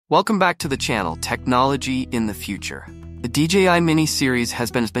Welcome back to the channel, Technology in the Future. The DJI Mini series has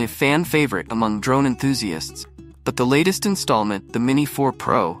been a fan favorite among drone enthusiasts, but the latest installment, the Mini 4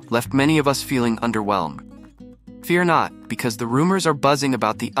 Pro, left many of us feeling underwhelmed. Fear not, because the rumors are buzzing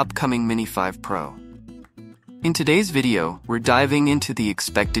about the upcoming Mini 5 Pro. In today's video, we're diving into the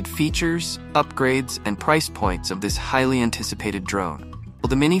expected features, upgrades, and price points of this highly anticipated drone. Will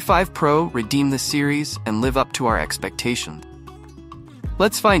the Mini 5 Pro redeem the series and live up to our expectations?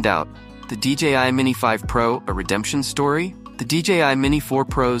 Let's find out. The DJI Mini 5 Pro, a redemption story? The DJI Mini 4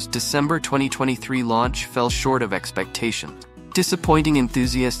 Pro's December 2023 launch fell short of expectations, disappointing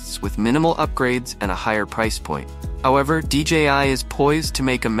enthusiasts with minimal upgrades and a higher price point. However, DJI is poised to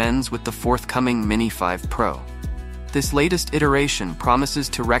make amends with the forthcoming Mini 5 Pro. This latest iteration promises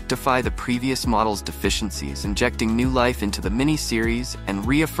to rectify the previous model's deficiencies, injecting new life into the Mini series and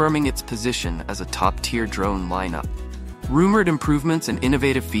reaffirming its position as a top-tier drone lineup. Rumored improvements and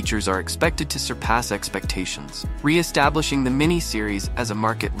innovative features are expected to surpass expectations, re-establishing the Mini series as a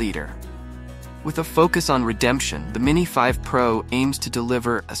market leader. With a focus on redemption, the Mini 5 Pro aims to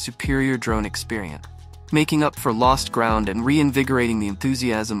deliver a superior drone experience, making up for lost ground and reinvigorating the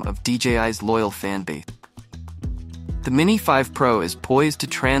enthusiasm of DJI's loyal fanbase. The Mini 5 Pro is poised to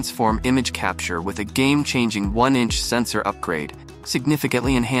transform image capture with a game-changing 1-inch sensor upgrade,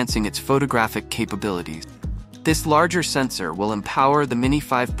 significantly enhancing its photographic capabilities. This larger sensor will empower the Mini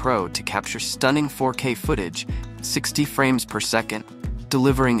 5 Pro to capture stunning 4K footage, 60 frames per second,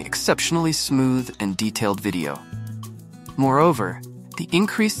 delivering exceptionally smooth and detailed video. Moreover, the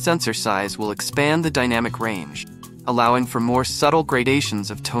increased sensor size will expand the dynamic range, allowing for more subtle gradations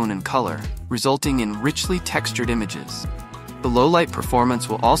of tone and color, resulting in richly textured images. The low-light performance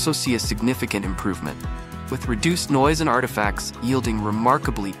will also see a significant improvement, with reduced noise and artifacts yielding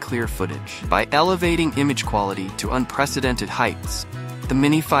remarkably clear footage. By elevating image quality to unprecedented heights, the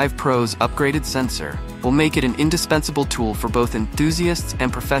Mini 5 Pro's upgraded sensor will make it an indispensable tool for both enthusiasts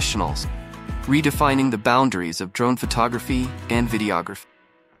and professionals, redefining the boundaries of drone photography and videography.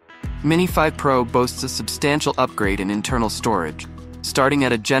 Mini 5 Pro boasts a substantial upgrade in internal storage, starting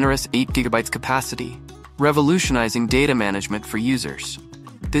at a generous 8 GB capacity, revolutionizing data management for users.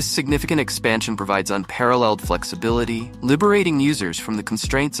 This significant expansion provides unparalleled flexibility, liberating users from the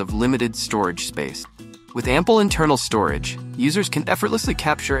constraints of limited storage space. With ample internal storage, users can effortlessly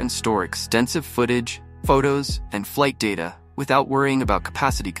capture and store extensive footage, photos, and flight data without worrying about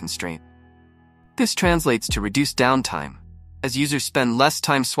capacity constraints. This translates to reduced downtime, as users spend less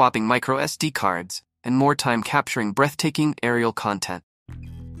time swapping micro SD cards and more time capturing breathtaking aerial content.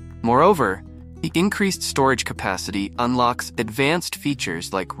 Moreover, the increased storage capacity unlocks advanced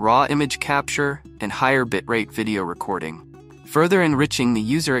features like raw image capture and higher bitrate video recording, further enriching the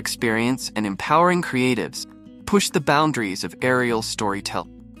user experience and empowering creatives to push the boundaries of aerial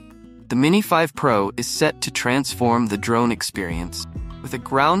storytelling. The Mini 5 Pro is set to transform the drone experience with a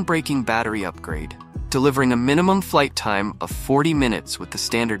groundbreaking battery upgrade, delivering a minimum flight time of 40 minutes with the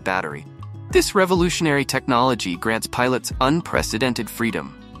standard battery. This revolutionary technology grants pilots unprecedented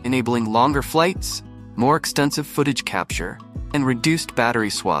freedom, enabling longer flights, more extensive footage capture, and reduced battery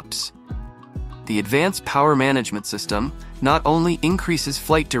swaps. The advanced power management system not only increases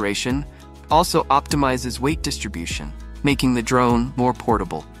flight duration, but also optimizes weight distribution, making the drone more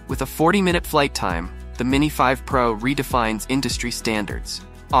portable. With a 40-minute flight time, the Mini 5 Pro redefines industry standards,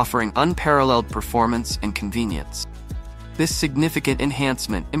 offering unparalleled performance and convenience. This significant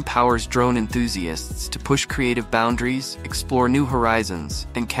enhancement empowers drone enthusiasts to push creative boundaries, explore new horizons,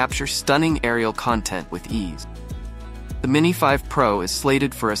 and capture stunning aerial content with ease. The Mini 5 Pro is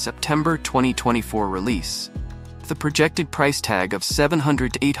slated for a September 2024 release, with a projected price tag of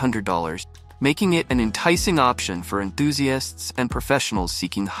 $700 to $800, making it an enticing option for enthusiasts and professionals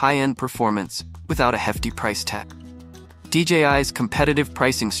seeking high-end performance without a hefty price tag. DJI's competitive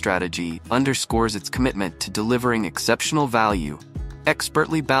pricing strategy underscores its commitment to delivering exceptional value,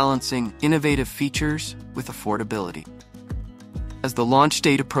 expertly balancing innovative features with affordability. As the launch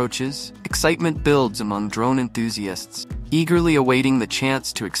date approaches, excitement builds among drone enthusiasts, eagerly awaiting the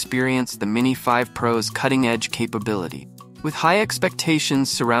chance to experience the Mini 5 Pro's cutting-edge capability. With high expectations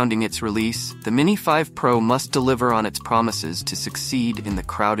surrounding its release, the Mini 5 Pro must deliver on its promises to succeed in the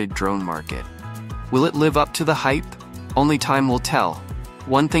crowded drone market. Will it live up to the hype? Only time will tell.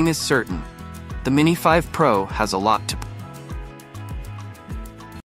 One thing is certain, the Mini 5 Pro has a lot to